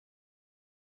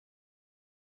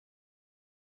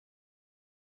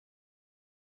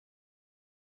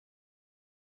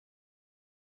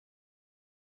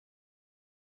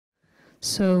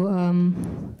So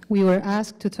we were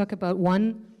asked to talk about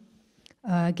one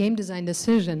game design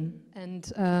decision,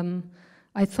 and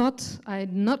I thought,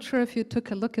 I'm not sure if you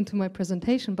took a look into my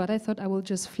presentation, but I thought I will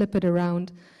just flip it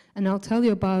around and I'll tell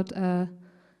you about a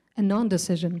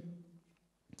non-decision.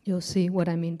 You'll see what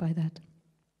I mean by that.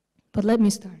 But let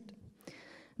me start.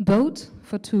 Boat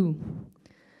for two.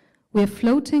 We're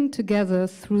floating together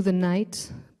through the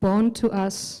night, born to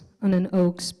us on an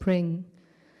oak spring.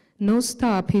 No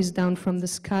star peers down from the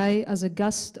sky as a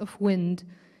gust of wind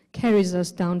carries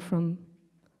us down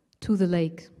to the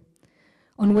lake,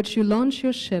 on which you launch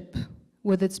your ship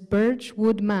with its birch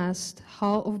wood mast,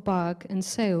 hull of bark and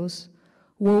sails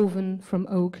woven from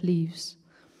oak leaves.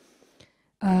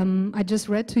 I just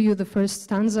read to you the first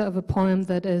stanza of a poem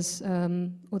that is,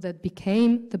 or that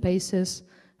became the basis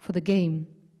for the game.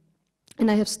 And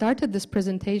I have started this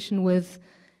presentation with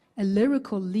a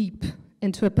lyrical leap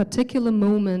into a particular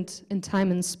moment in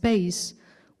time and space,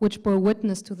 which bore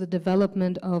witness to the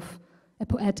development of a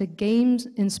poetic game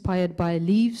inspired by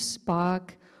leaves,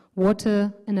 bark,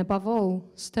 water, and above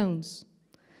all, stones.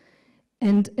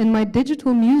 And in my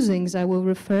digital musings, I will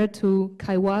refer to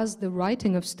Kaiwa's The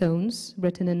Writing of Stones,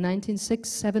 written in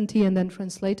 1970 and then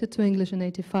translated to English in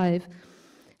 85.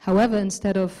 However,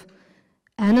 instead of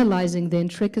analyzing the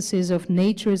intricacies of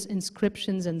nature's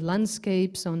inscriptions and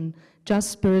landscapes on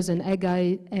jaspers and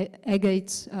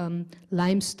agates,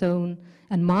 limestone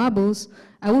and marbles,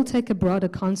 I will take a broader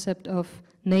concept of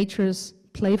nature's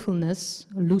playfulness,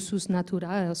 lusus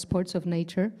naturae, sports of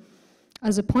nature,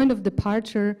 as a point of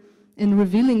departure in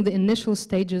revealing the initial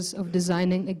stages of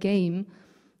designing a game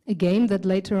that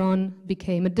later on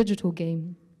became a digital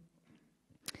game.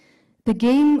 The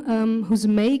game whose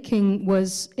making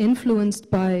was influenced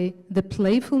by the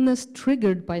playfulness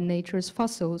triggered by nature's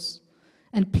fossils,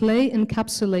 and play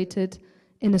encapsulated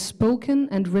in a spoken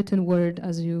and written word,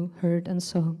 as you heard and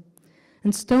saw.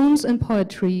 And stones and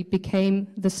poetry became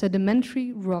the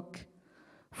sedimentary rock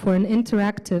for an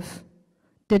interactive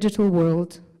digital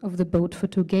world of the Boat for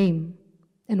Two game.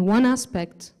 And one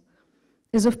aspect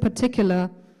is of particular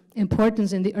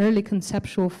importance in the early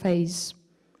conceptual phase.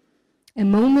 A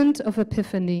moment of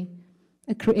epiphany,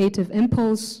 a creative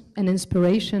impulse, an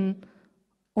inspiration,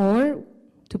 or,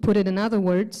 to put it in other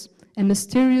words, a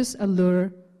mysterious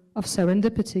allure of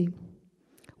serendipity,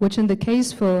 which in the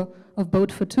case of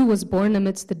Boat for Two was born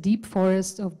amidst the deep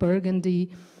forests of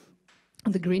Burgundy,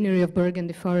 the greenery of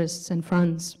Burgundy forests in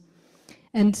France.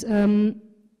 And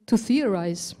to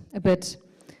theorize a bit,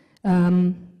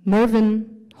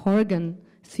 Mervyn Horgan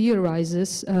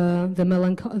theorizes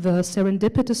the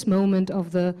serendipitous moment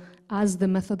as the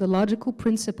methodological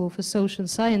principle for social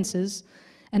sciences,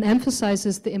 and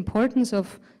emphasizes the importance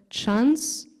of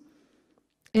chance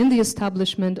in the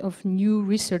establishment of new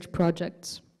research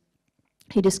projects.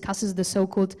 He discusses the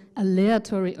so-called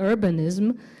aleatory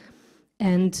urbanism,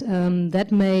 and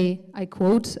that may, I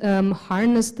quote,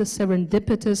 harness the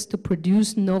serendipitous to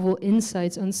produce novel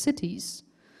insights on cities.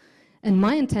 And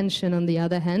my intention, on the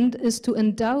other hand, is to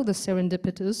endow the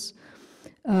serendipitous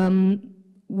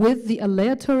with the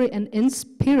aleatory and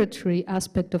inspiratory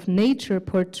aspect of nature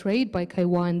portrayed by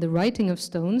Kaiwa in The Writing of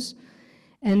Stones.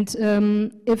 And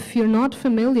if you're not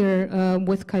familiar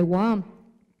with Kaiwa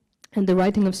and The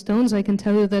Writing of Stones, I can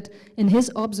tell you that in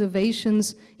his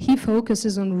observations, he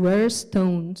focuses on rare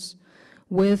stones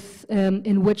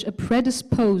in which a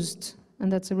predisposed,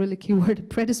 and that's a really key word, a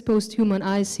predisposed human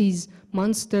eye sees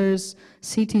monsters,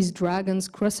 cities, dragons,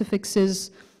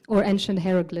 crucifixes, or ancient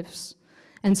hieroglyphs.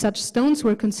 And such stones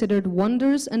were considered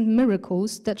wonders and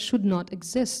miracles that should not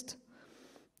exist.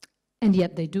 And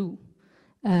yet they do.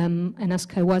 And as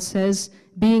Kaiwa says,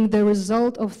 being the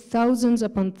result of thousands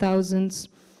upon thousands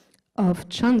of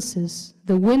chances,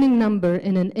 the winning number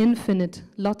in an infinite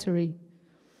lottery.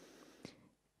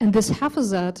 And this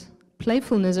haphazard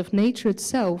playfulness of nature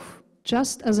itself,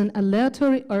 just as an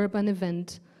aleatory urban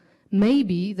event, may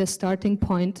be the starting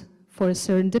point for a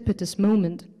serendipitous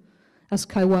moment. As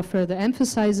Kaiwa further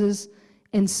emphasizes,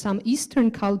 in some Eastern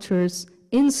cultures,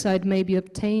 insight may be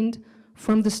obtained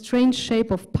from the strange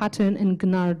shape of pattern in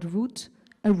gnarled root,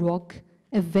 a rock,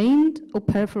 a veined or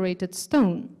perforated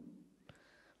stone.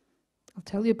 I'll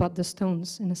tell you about the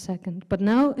stones in a second. But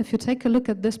now, if you take a look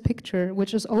at this picture,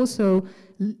 which is also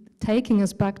taking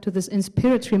us back to this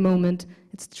inspiratory moment,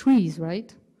 it's trees,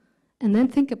 right? And then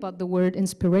think about the word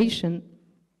inspiration.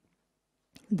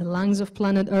 The lungs of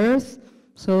planet Earth,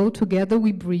 so together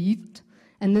we breathed.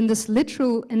 And in this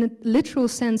in a literal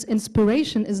sense,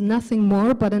 inspiration is nothing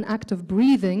more but an act of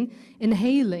breathing,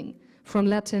 inhaling, from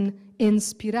Latin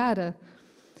inspirare.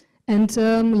 And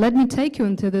let me take you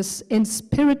into this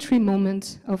inspiratory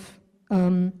moment of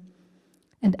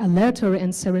and aleatory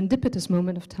and serendipitous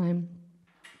moment of time.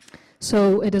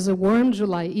 So it is a warm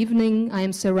July evening. I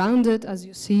am surrounded, as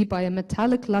you see, by a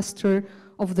metallic luster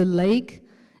of the lake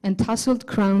and tasseled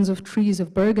crowns of trees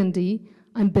of Burgundy.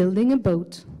 I'm building a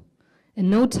boat. In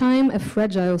no time, a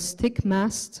fragile stick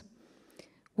mast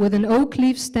with an oak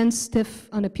leaf stands stiff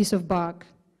on a piece of bark.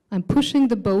 I'm pushing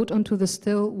the boat onto the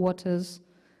still waters.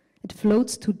 It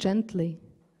floats too gently.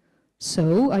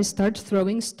 So I start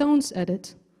throwing stones at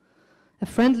it. A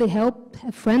friendly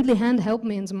hand helped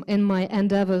me in my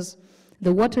endeavors.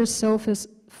 The water surface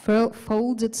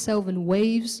folds itself in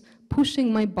waves,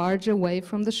 pushing my barge away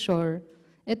from the shore.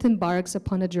 It embarks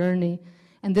upon a journey.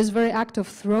 And this very act of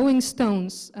throwing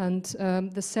stones and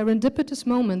the serendipitous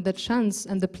moment, the chance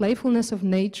and the playfulness of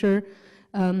nature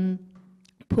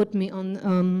put me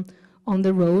on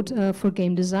the road for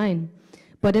game design.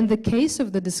 But in the case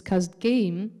of the discussed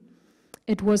game,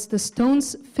 it was the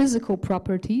stones' physical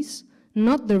properties,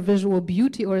 not their visual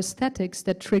beauty or aesthetics,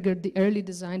 that triggered the early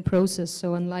design process.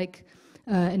 So unlike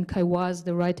in Kaiwa's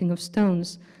The Writing of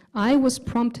Stones, I was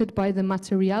prompted by the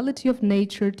materiality of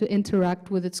nature to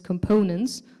interact with its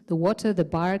components, the water, the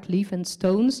bark, leaf, and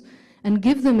stones, and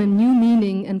give them a new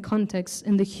meaning and context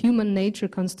in the human nature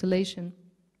constellation.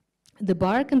 The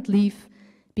bark and leaf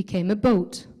became a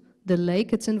boat, the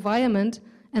lake its environment,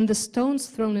 and the stones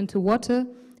thrown into water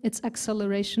its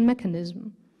acceleration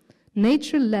mechanism.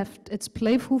 Nature left its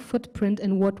playful footprint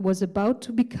in what was about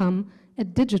to become a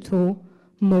digital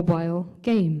mobile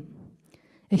game.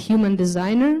 A human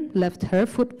designer left her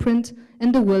footprint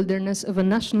in the wilderness of a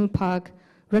national park,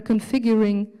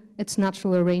 reconfiguring its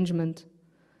natural arrangement.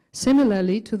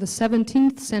 Similarly to the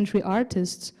 17th century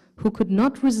artists who could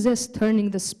not resist turning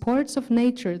the sports of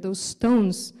nature, those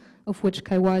stones of which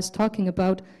Kaiwa is talking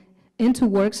about, into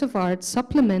works of art,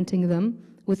 supplementing them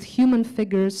with human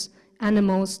figures,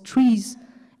 animals, trees,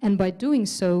 and by doing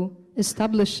so,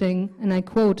 establishing, and I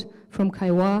quote from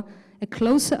Kaiwa, a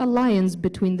closer alliance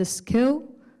between the skill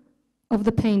of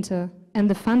the painter and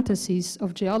the fantasies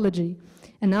of geology.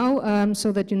 And now,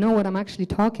 so that you know what I'm actually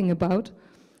talking about,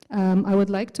 I would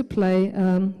like to play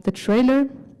the trailer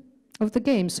of the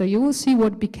game. So you will see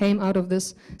what became out of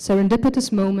this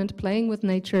serendipitous moment, playing with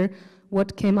nature,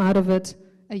 what came out of it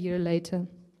a year later,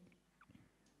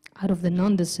 out of the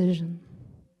non-decision.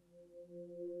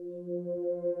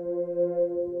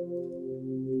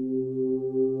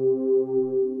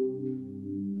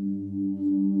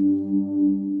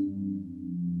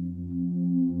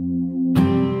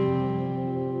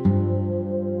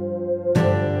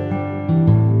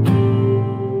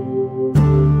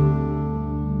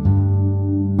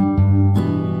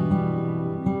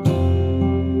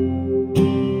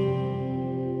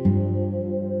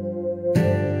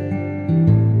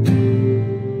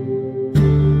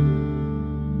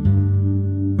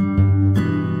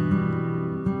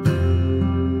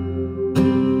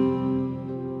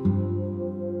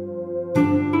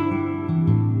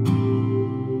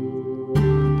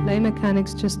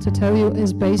 Mechanics, just to tell you,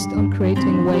 is based on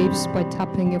creating waves by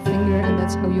tapping your finger, and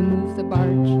that's how you move the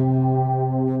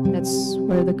barge. That's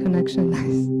where the connection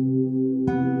lies.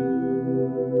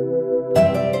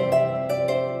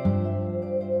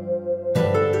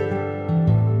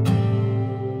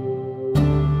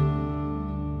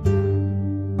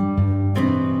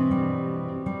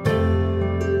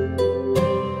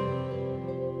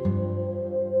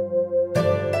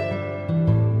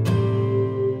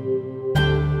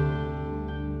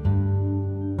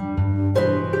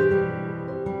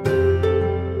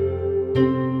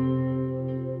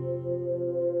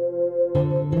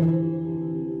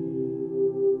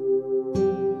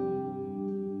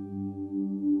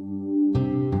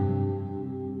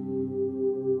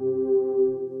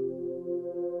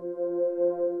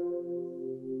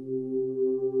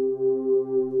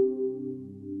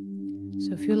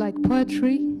 So if you like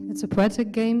poetry, it's a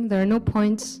poetic game. There are no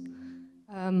points.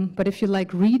 But if you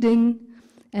like reading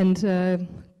and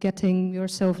getting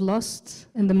yourself lost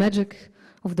in the magic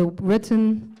of the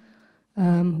written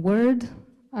word,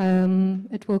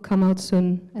 it will come out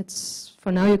soon.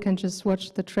 For now, you can just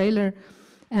watch the trailer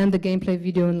and the gameplay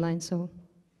video online. So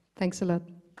thanks a lot.